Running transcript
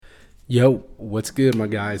Yo, what's good, my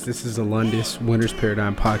guys? This is the Lundis Winners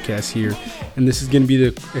Paradigm podcast here, and this is going to be the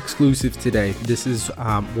exclusive today. This is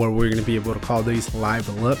where we're going to be able to call these live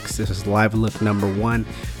looks. This is live look number 1,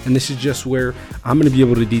 and this is just where I'm going to be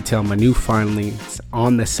able to detail my new findings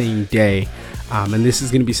on the same day. And this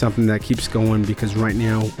is going to be something that keeps going because right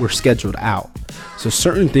now we're scheduled out. So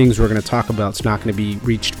certain things we're going to talk about is not going to be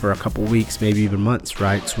reached for a couple weeks, maybe even months,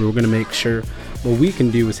 right? So we're going to make sure what we can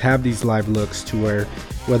do is have these live looks to where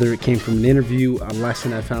whether it came from an interview, a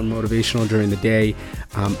lesson I found motivational during the day,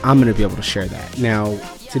 I'm going to be able to share that. Now,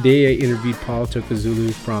 today I interviewed Paul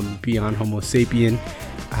Tokazulu from Beyond Homo Sapien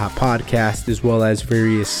podcast, as well as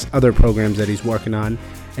various other programs that he's working on.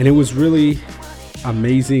 And it was really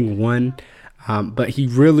amazing, but he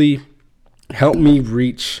really helped me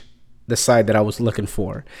reach the side that I was looking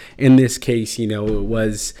for. In this case, it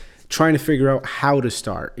was trying to figure out how to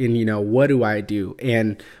start and, what do I do?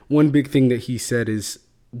 And one big thing that he said is,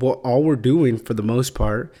 well, all we're doing for the most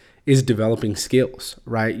part is developing skills,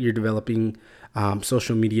 right? You're developing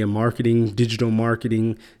social media marketing, digital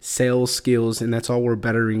marketing, sales skills, and that's all we're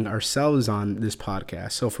bettering ourselves on this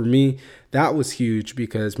podcast. So for me, that was huge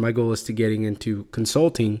because my goal is to getting into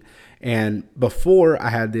consulting. And before I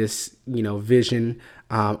had this, vision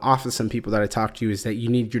off of some people that I talked to is that you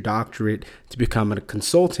need your doctorate to become a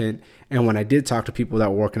consultant. And when I did talk to people that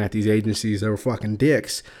were working at these agencies, they were fucking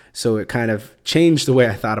dicks. So it kind of changed the way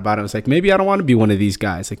I thought about it. I was like, maybe I don't want to be one of these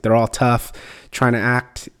guys. Like, they're all tough, trying to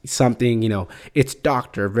act something, it's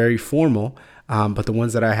doctor, very formal. But the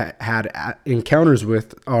ones that I had encounters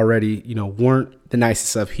with already, weren't the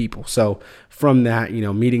nicest of people. So from that,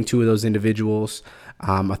 meeting 2 of those individuals,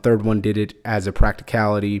 a third one did it as a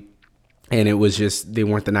practicality. And it was just, they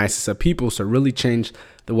weren't the nicest of people. So it really changed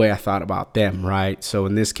the way I thought about them, right? So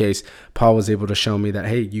in this case, Paul was able to show me that,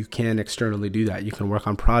 hey, you can externally do that. You can work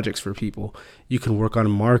on projects for people. You can work on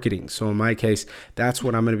marketing. So in my case, that's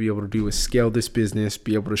what I'm going to be able to do is scale this business,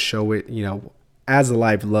 be able to show it, as a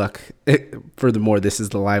live look. Furthermore, this is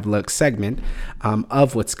the live look segment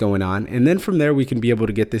of what's going on. And then from there, we can be able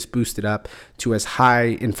to get this boosted up to as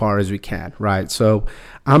high and far as we can, right? So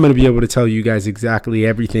I'm going to be able to tell you guys exactly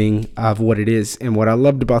everything of what it is. And what I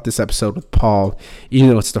loved about this episode with Paul, even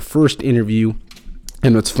though it's the first interview,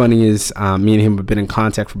 and what's funny is me and him have been in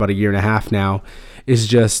contact for about 1.5 years now, is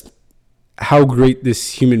just how great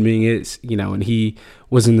this human being is, and he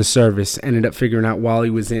was in the service, ended up figuring out while he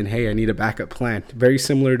was in, hey, I need a backup plan. Very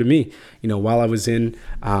similar to me. While I was in,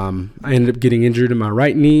 I ended up getting injured in my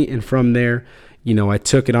right knee. And from there, I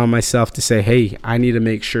took it on myself to say, hey, I need to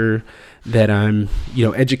make sure that I'm,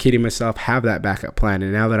 educating myself, have that backup plan.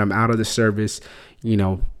 And now that I'm out of the service,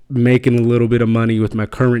 making a little bit of money with my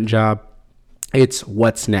current job, it's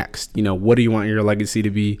what's next. What do you want your legacy to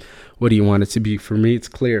be? What do you want it to be? For me, it's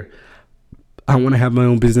clear. I want to have my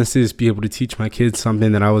own businesses, be able to teach my kids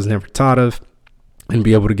something that I was never taught of, and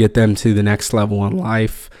be able to get them to the next level in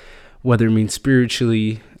life, whether it means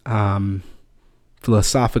spiritually,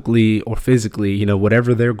 philosophically, or physically,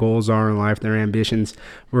 whatever their goals are in life, their ambitions,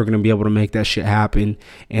 we're going to be able to make that shit happen.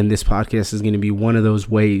 And this podcast is going to be one of those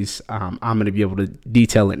ways. I'm going to be able to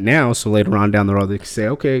detail it now. So later on down the road, they can say,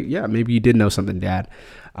 okay, yeah, maybe you did know something, Dad.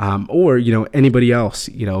 Or, anybody else,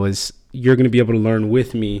 is you're going to be able to learn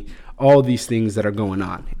with me all these things that are going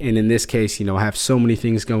on. And in this case, I have so many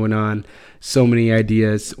things going on, so many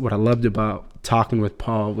ideas. What I loved about talking with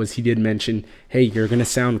Paul was he did mention, hey, you're going to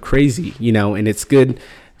sound crazy, and it's good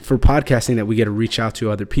for podcasting that we get to reach out to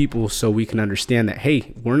other people so we can understand that,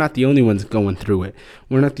 hey, we're not the only ones going through it.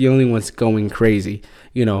 We're not the only ones going crazy.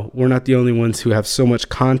 We're not the only ones who have so much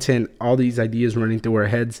content, all these ideas running through our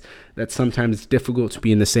heads that sometimes it's difficult to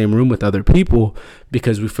be in the same room with other people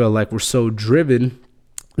because we feel like we're so driven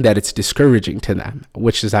that it's discouraging to them,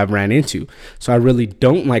 which is I've ran into. So I really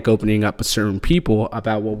don't like opening up with certain people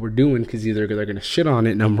about what we're doing because either they're going to shit on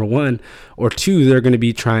it, number one, or two, they're going to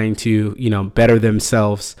be trying to, better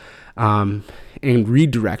themselves and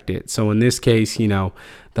redirect it. So in this case,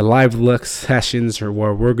 the live look sessions are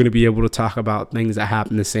where we're going to be able to talk about things that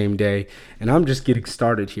happen the same day. And I'm just getting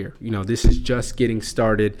started here. This is just getting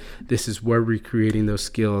started. This is where we're creating those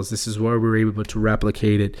skills. This is where we're able to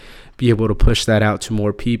replicate it, be able to push that out to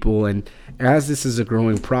more people. And as this is a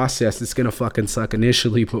growing process, it's going to fucking suck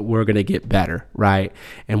initially, but we're going to get better, right?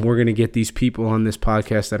 And we're going to get these people on this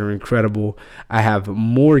podcast that are incredible. I have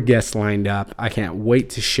more guests lined up. I can't wait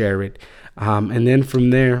to share it. And then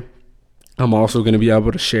from there, I'm also going to be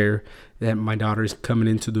able to share that my daughter is coming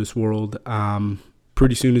into this world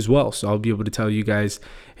pretty soon as well. So I'll be able to tell you guys,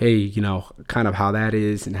 hey, kind of how that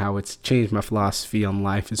is and how it's changed my philosophy on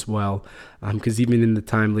life as well. Because even in the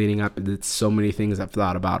time leading up, it's so many things I've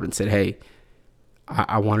thought about and said, hey,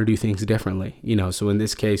 I want to do things differently, so in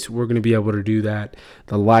this case, we're going to be able to do that.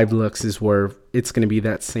 The live looks is where it's going to be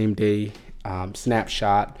that same day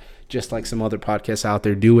snapshot, just like some other podcasts out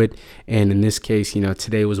there do it. And in this case,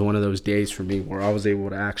 today was one of those days for me where I was able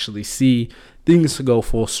to actually see things to go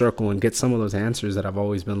full circle and get some of those answers that I've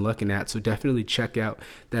always been looking at. So definitely check out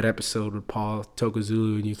that episode with Paul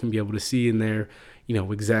Tokozulu, and you can be able to see in there,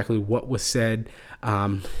 exactly what was said.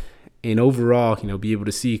 And overall, be able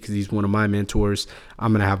to see, because he's one of my mentors.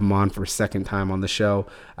 I'm going to have him on for a second time on the show.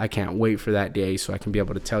 I can't wait for that day so I can be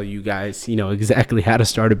able to tell you guys, exactly how to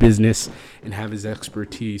start a business and have his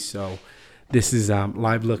expertise. So this is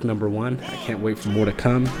live look number 1. I can't wait for more to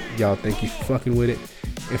come. Y'all, thank you for fucking with it.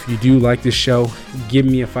 If you do like this show, give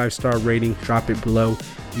me a 5-star rating. Drop it below.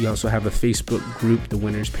 We also have a Facebook group, the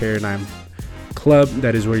Winners Paradigm Club.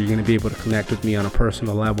 That is where you're going to be able to connect with me on a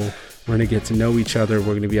personal level. We're going to get to know each other. We're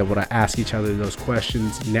going to be able to ask each other those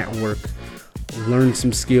questions, network, learn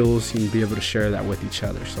some skills, and be able to share that with each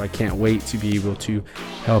other. So I can't wait to be able to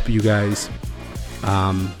help you guys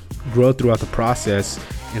grow throughout the process.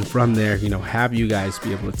 And from there, have you guys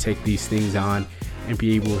be able to take these things on and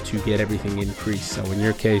be able to get everything increased. So in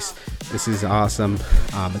your case, this is awesome.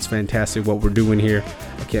 It's fantastic what we're doing here.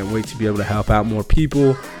 I can't wait to be able to help out more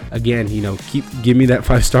people. Again, give me that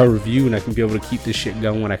 5-star review, and I can be able to keep this shit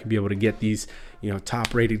going. I can be able to get these,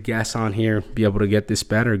 top rated guests on here, be able to get this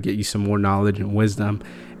better, get you some more knowledge and wisdom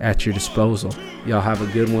at your disposal. Y'all have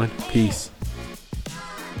a good one. Peace.